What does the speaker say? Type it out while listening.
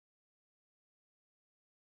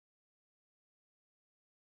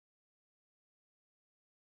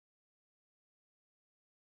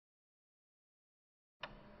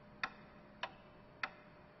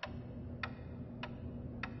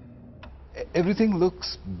everything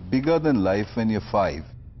looks bigger than life when you're 5.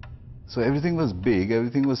 So everything was big,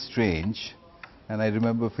 everything was strange, and I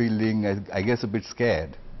remember feeling, I guess, a bit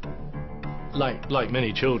scared. Like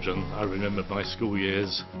many children, I remember my school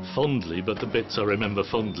years fondly, but the bits I remember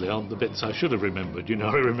fondly aren't the bits I should have remembered. You know,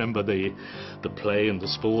 I remember the play and the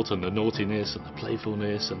sport and the naughtiness and the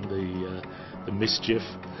playfulness and the mischief.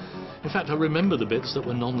 In fact, I remember the bits that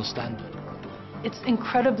were non-standard. It's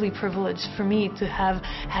incredibly privileged for me to have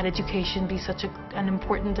had education be such an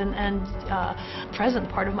important and present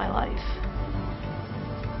part of my life.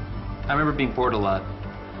 I remember being bored a lot.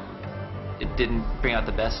 It didn't bring out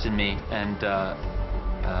the best in me, and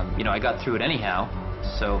you know, I got through it anyhow.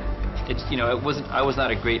 So it's, you know, I was not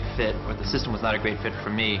a great fit, or the system was not a great fit for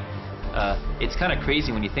me. It's kind of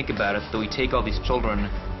crazy when you think about it, that we take all these children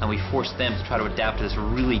and we force them to try to adapt to this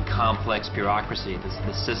really complex bureaucracy,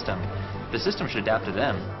 this system. The system should adapt to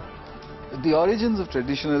them. The origins of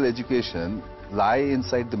traditional education lie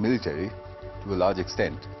inside the military to a large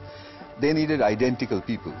extent. They needed identical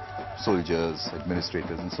people, soldiers,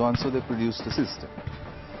 administrators and so on, so they produced a system.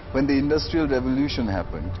 When the Industrial Revolution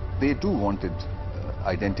happened, they too wanted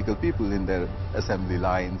identical people in their assembly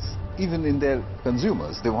lines, even in their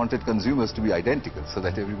consumers. They wanted consumers to be identical so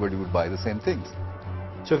that everybody would buy the same things.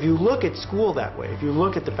 So if you look at school that way, if you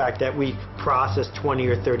look at the fact that we process 20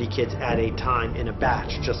 or 30 kids at a time in a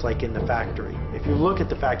batch, just like in the factory. If you look at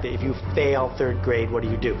the fact that if you fail 3rd grade, what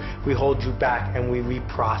do? We hold you back and we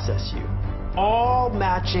reprocess you. All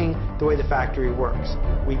matching the way the factory works.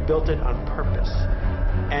 We built it on purpose.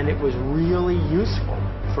 And it was really useful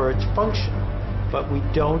for its function. But we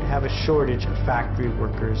don't have a shortage of factory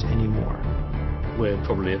workers anymore. We're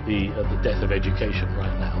probably at the death of education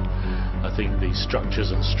right now. I think the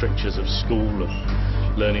structures and strictures of school, of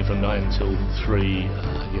learning from 9 till 3,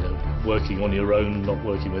 you know, working on your own, not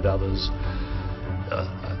working with others,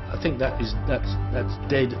 I think that's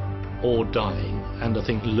dead or dying. And I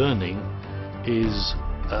think learning is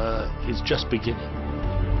just beginning.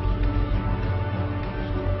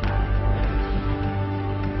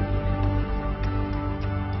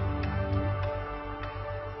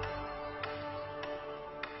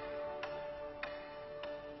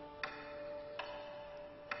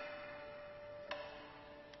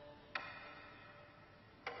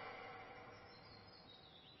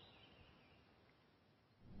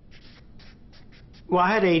 Well,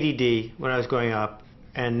 I had ADD when I was growing up,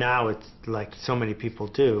 and now it's like so many people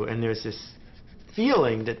do, and there's this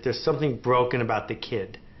feeling that there's something broken about the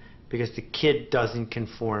kid because the kid doesn't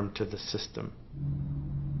conform to the system.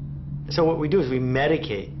 So what we do is we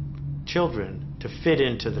medicate children to fit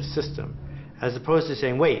into the system, as opposed to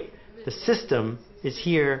saying, wait, the system is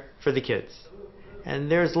here for the kids. And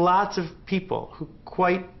there's lots of people who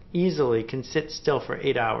quite easily can sit still for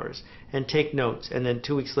 8 hours and take notes and then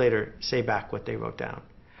 2 weeks later say back what they wrote down.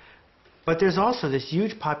 But there's also this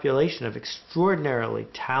huge population of extraordinarily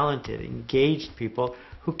talented, engaged people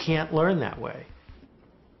who can't learn that way.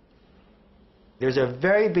 There's a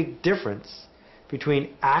very big difference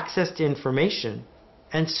between access to information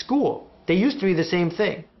and school. They used to be the same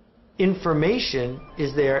thing. Information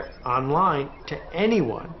is there online to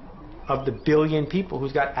anyone of the billion people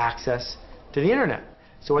who's got access to the internet.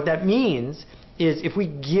 So what that means is if we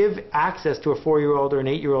give access to a 4-year-old or an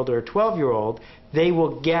 8-year-old or a 12-year-old, they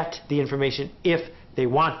will get the information if they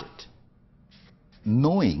want it.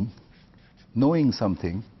 Knowing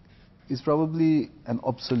something is probably an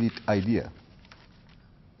obsolete idea.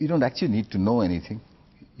 You don't actually need to know anything.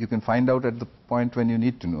 You can find out at the point when you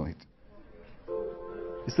need to know it.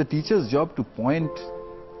 It's the teacher's job to point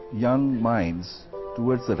young minds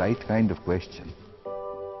towards the right kind of question.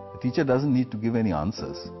 The teacher doesn't need to give any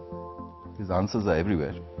answers. His answers are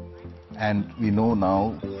everywhere. And we know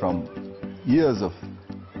now from years of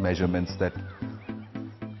measurements that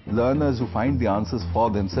learners who find the answers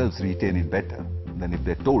for themselves retain it better than if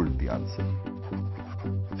they're told the answer.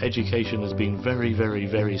 Education has been very, very,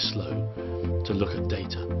 very slow to look at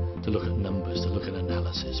data, to look at numbers, to look at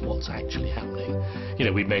analysis, what's actually happening. You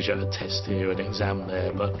know, we measure a test here, an exam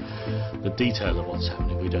there, but the detail of what's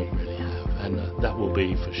happening we don't really have. And that will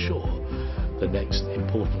be, for sure, the next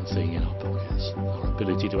important thing in our pockets, our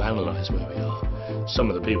ability to analyse where we are. Some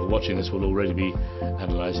of the people watching this will already be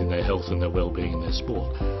analysing their health and their well-being in their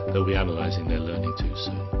sport. They'll be analysing their learning too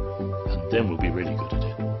soon. And then we'll be really good at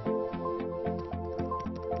it.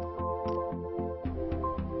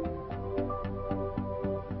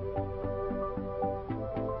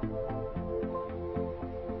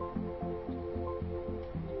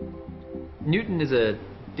 Newton is a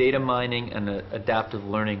data mining and an adaptive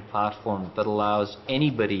learning platform that allows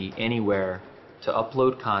anybody, anywhere, to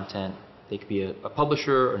upload content They could be a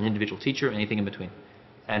publisher or an individual teacher, anything in between,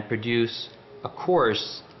 and produce a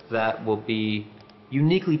course that will be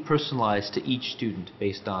uniquely personalized to each student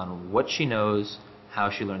based on what she knows, how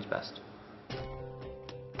she learns best.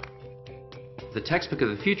 The textbook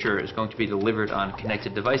of the future is going to be delivered on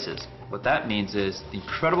connected devices. What that means is the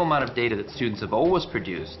incredible amount of data that students have always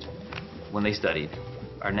produced when they studied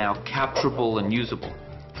are now capturable and usable.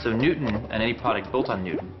 So Newton, and any product built on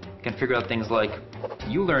Newton, can figure out things like,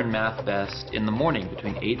 you learn math best in the morning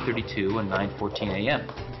between 8:32 and 9:14 a.m.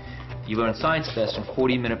 You learn science best in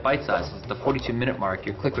 40-minute bite sizes. At the 42-minute mark,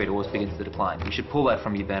 your click rate always begins to decline. We should pull that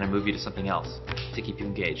from you then and move you to something else to keep you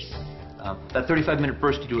engaged. That 35-minute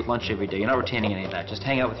burst you do at lunch every day, you're not retaining any of that. Just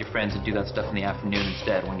hang out with your friends and do that stuff in the afternoon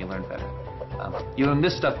instead when you learn better. You learn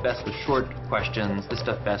this stuff best with short questions, this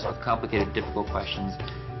stuff best with complicated, difficult questions.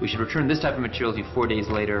 We should return this type of material to you 4 days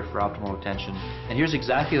later for optimal retention. And here's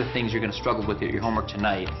exactly the things you're going to struggle with at your homework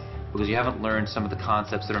tonight because you haven't learned some of the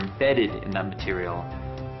concepts that are embedded in that material.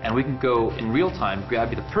 And we can go in real time, grab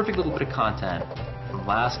you the perfect little bit of content from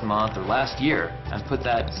last month or last year and put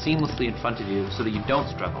that seamlessly in front of you so that you don't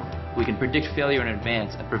struggle. We can predict failure in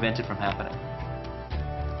advance and prevent it from happening.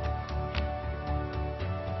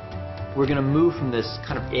 We're going to move from this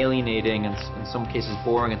kind of alienating and in some cases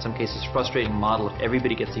boring, in some cases frustrating model if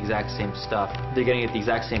everybody gets the exact same stuff. They're getting it at the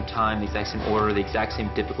exact same time, the exact same order, the exact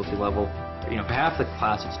same difficulty level. You know, for half the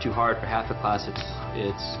class it's too hard, for half the class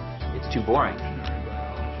it's too boring.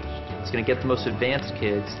 It's going to get the most advanced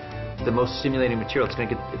kids the most stimulating material. It's going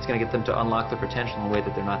to get them to unlock their potential in a way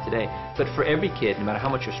that they're not today. But for every kid, no matter how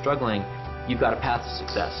much you're struggling, you've got a path to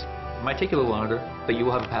success. It might take you a little longer, but you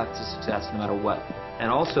will have a path to success no matter what. And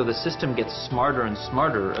also, the system gets smarter and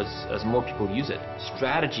smarter as more people use it.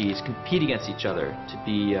 Strategies compete against each other to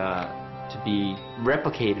be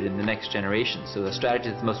replicated in the next generation. So the strategy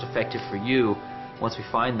that's most effective for you, once we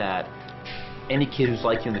find that, any kid who's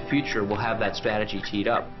like you in the future will have that strategy teed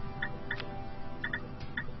up.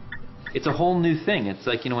 It's a whole new thing. It's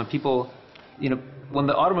like, when people, when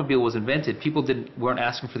the automobile was invented, people weren't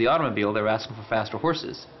asking for the automobile, they were asking for faster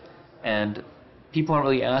horses. And people aren't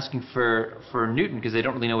really asking for Newton because they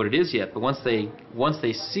don't really know what it is yet. But once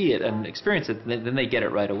they see it and experience it, then they get it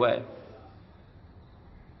right away.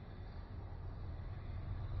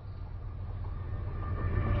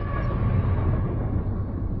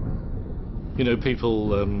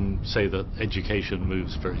 People say that education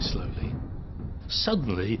moves very slowly.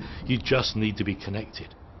 Suddenly, you just need to be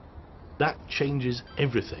connected. That changes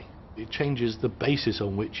everything. It changes the basis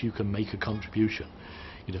on which you can make a contribution.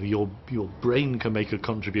 Your brain can make a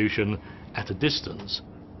contribution at a distance.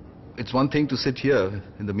 It's one thing to sit here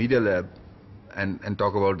in the Media Lab and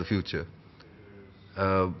talk about the future.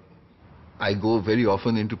 I go very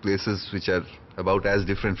often into places which are about as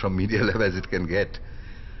different from Media Lab as it can get.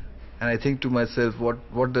 And I think to myself,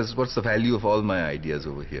 what's the value of all my ideas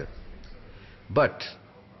over here? But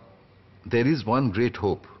there is one great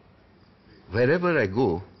hope. Wherever I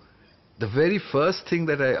go, the very first thing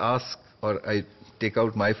that I ask or I take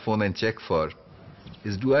out my phone and check for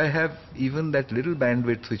is, do I have even that little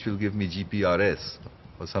bandwidth which will give me GPRS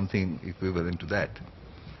or something equivalent to that?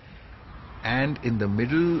 And in the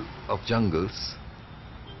middle of jungles,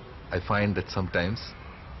 I find that sometimes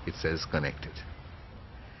it says connected.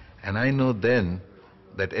 And I know then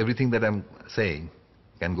that everything that I'm saying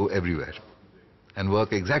can go everywhere and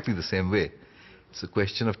work exactly the same way. It's a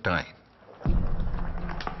question of time.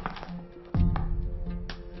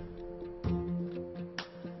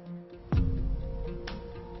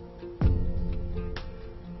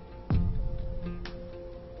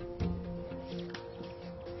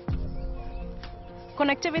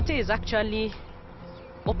 Connectivity is actually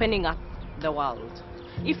opening up the world.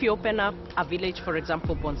 If you open up a village, for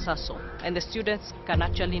example, Bonsaso, and the students can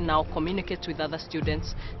actually now communicate with other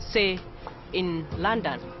students, say in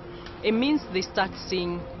London, it means they start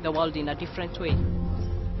seeing the world in a different way.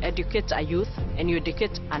 Educate a youth and you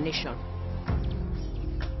educate a nation.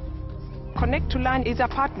 Connect to Learn is a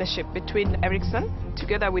partnership between Ericsson,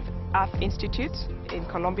 together with Earth Institute in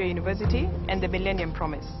Columbia University, and the Millennium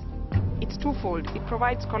Promise. It's twofold. It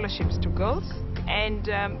provides scholarships to girls, and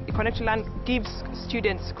Connect to Learn gives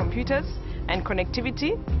students computers and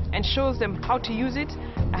connectivity and shows them how to use it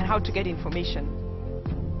and how to get information.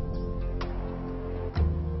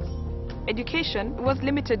 Education was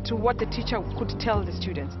limited to what the teacher could tell the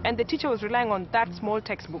students, and the teacher was relying on that small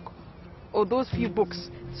textbook or those few books,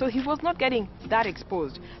 so he was not getting that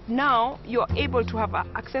exposed. Now you're able to have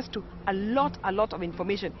access to a lot of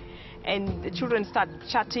information, and the children start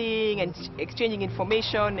chatting and exchanging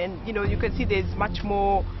information, and you can see there's much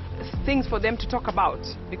more things for them to talk about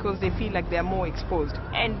because they feel like they're more exposed.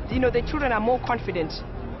 And, you know, the children are more confident.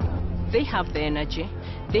 They have the energy,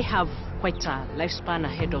 they have quite a lifespan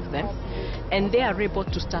ahead of them, and they are able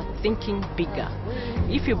to start thinking bigger.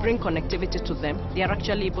 If you bring connectivity to them, they are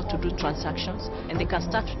actually able to do transactions, and they can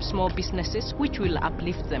start small businesses which will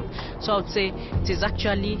uplift them. So I would say it is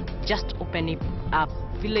actually just opening up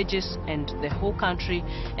villages and the whole country,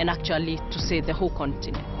 and actually to say the whole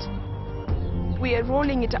continent. We are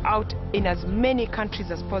rolling it out in as many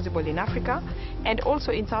countries as possible in Africa and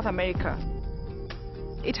also in South America.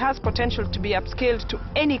 It has potential to be upscaled to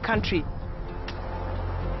any country.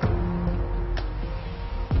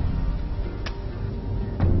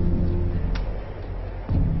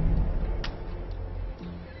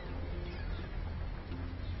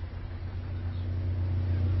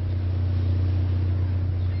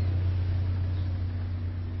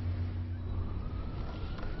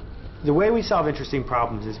 The way we solve interesting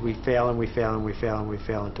problems is we fail and we fail and we fail and we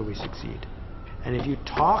fail until we succeed. And if you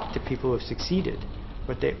talk to people who have succeeded,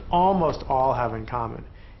 what they almost all have in common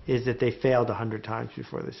is that they failed 100 times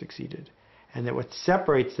before they succeeded. And that what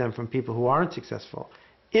separates them from people who aren't successful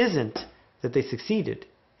isn't that they succeeded,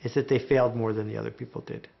 it's that they failed more than the other people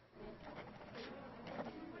did.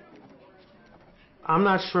 I'm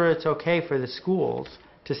not sure it's okay for the schools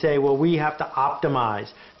to say, well, we have to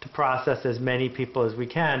optimize to process as many people as we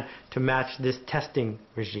can to match this testing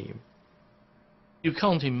regime. You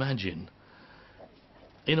can't imagine,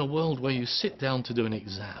 in a world where you sit down to do an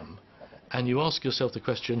exam and you ask yourself the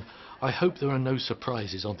question, I hope there are no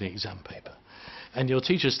surprises on the exam paper. And your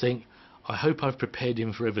teachers think, I hope I've prepared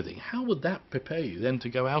him for everything. How would that prepare you then to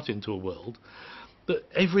go out into a world that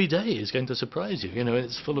every day is going to surprise you? You know,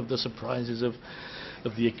 it's full of the surprises of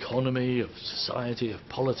the economy, of society, of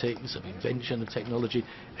politics, of invention, of technology.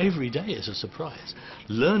 Every day is a surprise.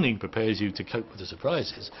 Learning prepares you to cope with the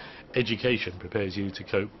surprises. Education prepares you to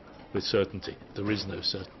cope with certainty. There is no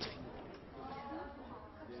certainty.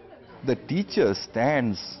 The teacher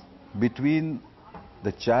stands between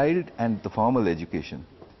the child and the formal education,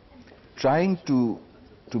 trying to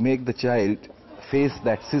make the child face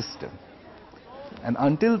that system. And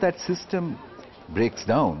until that system breaks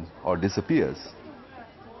down or disappears,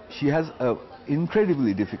 she has an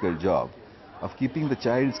incredibly difficult job of keeping the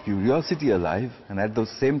child's curiosity alive and at the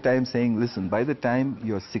same time saying, listen, by the time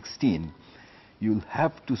you're 16, you'll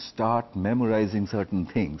have to start memorizing certain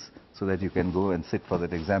things so that you can go and sit for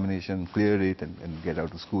that examination, clear it, and get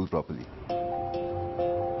out of school properly.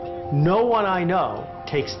 No one I know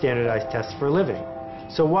takes standardized tests for a living.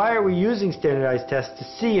 So why are we using standardized tests to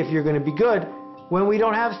see if you're going to be good when we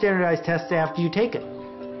don't have standardized tests after you take it?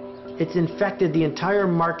 It's infected the entire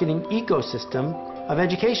marketing ecosystem of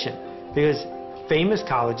education because famous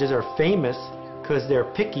colleges are famous because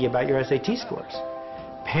they're picky about your SAT scores.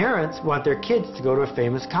 Parents want their kids to go to a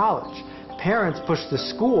famous college. Parents push the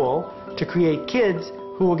school to create kids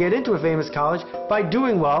who will get into a famous college by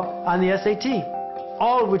doing well on the SAT,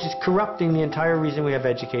 all of which is corrupting the entire reason we have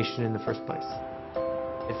education in the first place.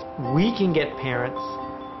 If we can get parents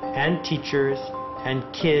and teachers and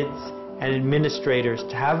kids and administrators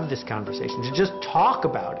to have this conversation, to just talk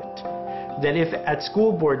about it, then if at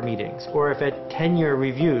school board meetings or if at tenure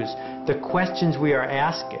reviews, the questions we are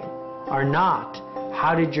asking are not,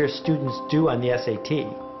 how did your students do on the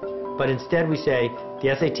SAT? But instead we say,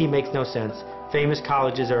 the SAT makes no sense, famous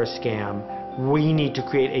colleges are a scam, we need to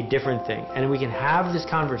create a different thing. And we can have this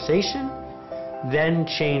conversation, then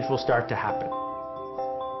change will start to happen.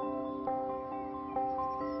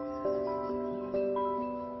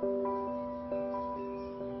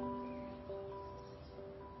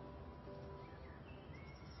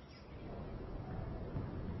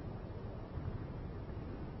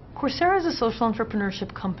 Coursera is a social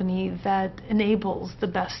entrepreneurship company that enables the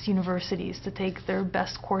best universities to take their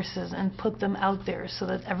best courses and put them out there so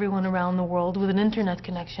that everyone around the world with an internet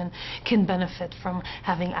connection can benefit from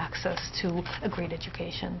having access to a great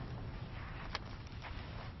education.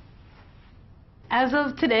 As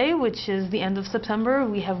of today, which is the end of September,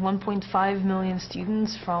 we have 1.5 million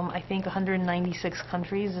students from, I think, 196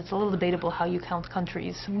 countries. It's a little debatable how you count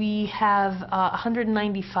countries. We have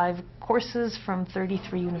 195 courses from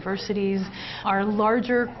 33 universities. Our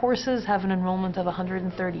larger courses have an enrollment of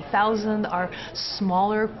 130,000. Our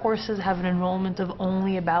smaller courses have an enrollment of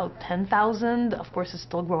only about 10,000. Of course, it's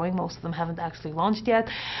still growing. Most of them haven't actually launched yet.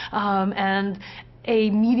 And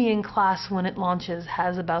a median class, when it launches,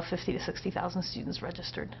 has about 50 to 60,000 students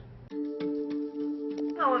registered.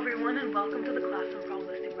 Hello everyone, and welcome to the class on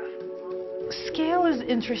probabilistic graphical models. Scale is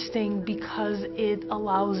interesting because it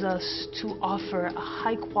allows us to offer a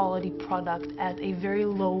high-quality product at a very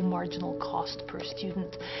low marginal cost per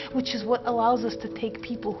student, which is what allows us to take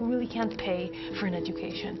people who really can't pay for an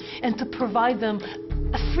education and to provide them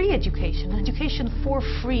a free education, an education for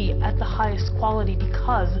free at the highest quality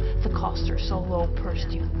because the costs are so low per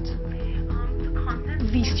student.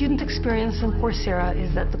 The student experience in Coursera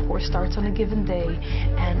is that the course starts on a given day,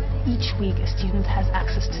 and each week a student has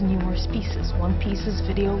access to numerous pieces. One piece is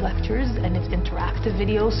video lectures, and it's interactive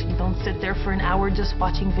video, so you don't sit there for an hour just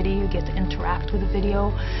watching video, you get to interact with the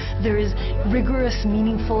video. There is rigorous,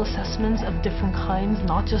 meaningful assessments of different kinds,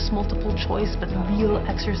 not just multiple choice, but real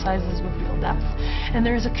exercises with real depth. And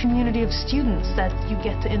there is a community of students that you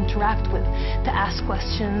get to interact with, to ask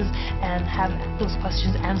questions and have those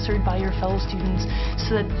questions answered by your fellow students,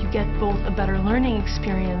 so that you get both a better learning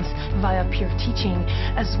experience via peer teaching,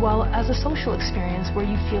 as well as a social experience where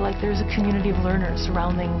you feel like there's a community of learners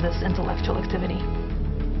surrounding this intellectual activity.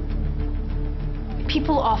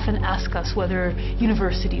 People often ask us whether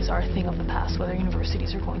universities are a thing of the past, whether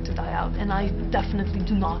universities are going to die out, and I definitely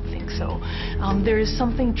do not think so. There is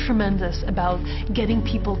something tremendous about getting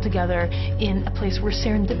people together in a place where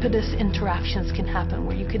serendipitous interactions can happen,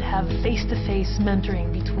 where you can have face-to-face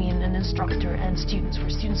mentoring between an instructor and students, where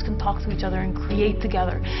students can talk to each other and create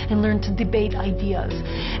together and learn to debate ideas.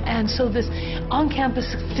 And so this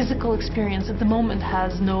on-campus physical experience at the moment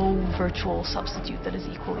has no virtual substitute that is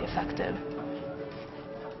equally effective.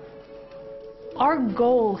 Our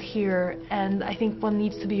goal here, and I think one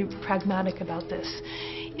needs to be pragmatic about this,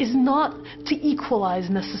 is not to equalize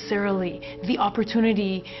necessarily the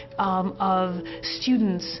opportunity of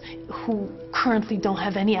students who currently don't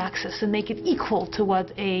have any access and make it equal to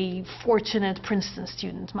what a fortunate Princeton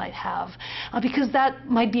student might have. Because that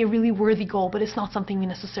might be a really worthy goal, but it's not something we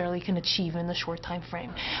necessarily can achieve in a short time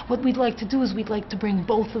frame. What we'd like to do is we'd like to bring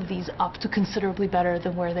both of these up to considerably better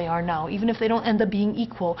than where they are now, even if they don't end up being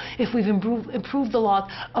equal. If we've improved the lot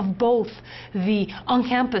of both the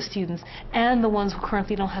on-campus students and the ones who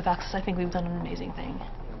currently don't have access, I think we've done an amazing thing.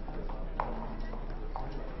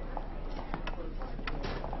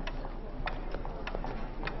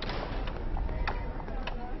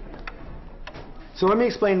 So let me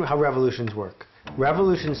explain how revolutions work.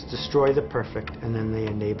 Revolutions destroy the perfect and then they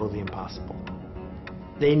enable the impossible.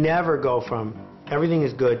 They never go from everything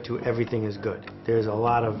is good to everything is good. There's a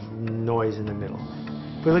lot of noise in the middle.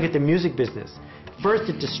 If we look at the music business, first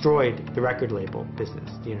it destroyed the record label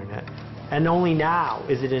business, the internet, and only now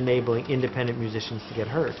is it enabling independent musicians to get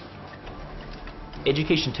heard.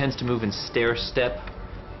 Education tends to move in stair-step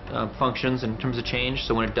functions in terms of change,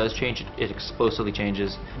 so when it does change, it explosively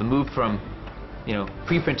changes. The move from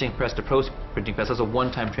pre-printing press to post-printing press, that's a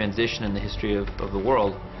one-time transition in the history of the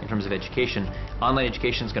world in terms of education. Online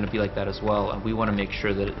education is going to be like that as well, and we want to make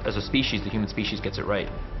sure that as a species, the human species gets it right.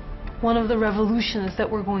 One of the revolutions that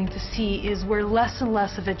we're going to see is where less and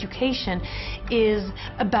less of education is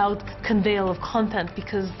about conveyal of content,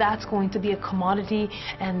 because that's going to be a commodity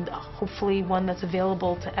and hopefully one that's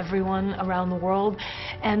available to everyone around the world.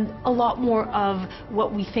 And a lot more of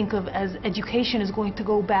what we think of as education is going to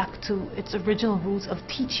go back to its original roots of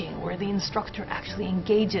teaching, where the instructor actually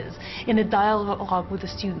engages in a dialogue with the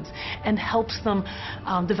students and helps them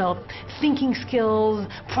develop thinking skills,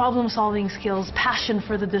 problem-solving skills, passion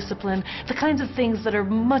for the discipline, the kinds of things that are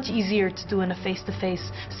much easier to do in a face-to-face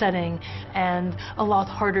setting and a lot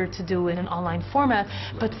harder to do in an online format,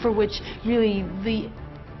 but for which really the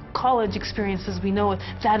college experience as we know it,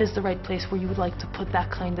 that is the right place where you would like to put that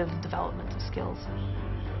kind of development of skills.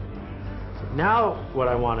 Now what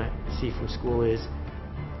I want to see from school is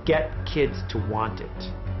get kids to want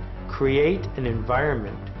it. Create an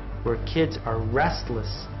environment where kids are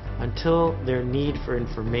restless until their need for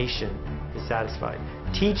information is satisfied.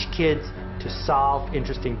 Teach kids to solve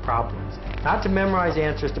interesting problems, not to memorize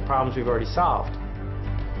answers to problems we've already solved.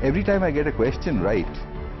 Every time I get a question right,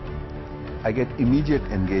 I get immediate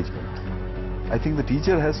engagement. I think the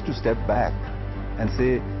teacher has to step back and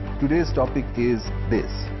say, today's topic is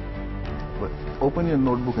this. But open your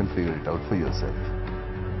notebook and figure it out for yourself.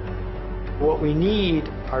 What we need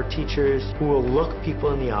are teachers who will look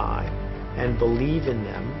people in the eye and believe in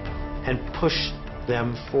them and push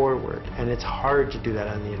them forward. And it's hard to do that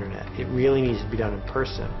on the internet. It really needs to be done in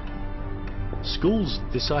person. Schools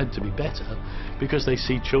decide to be better because they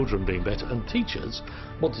see children being better, and teachers,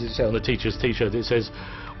 what does it say on the teacher's t-shirt? It says,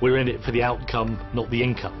 we're in it for the outcome, not the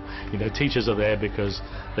income. Teachers are there because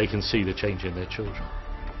they can see the change in their children.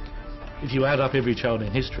 If you add up every child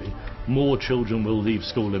in history, more children will leave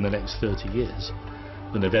school in the next 30 years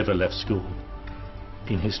than have ever left school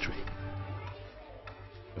in history.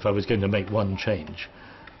 If I was going to make one change,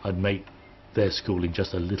 I'd make their schooling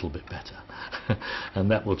just a little bit better. And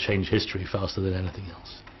that will change history faster than anything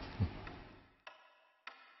else.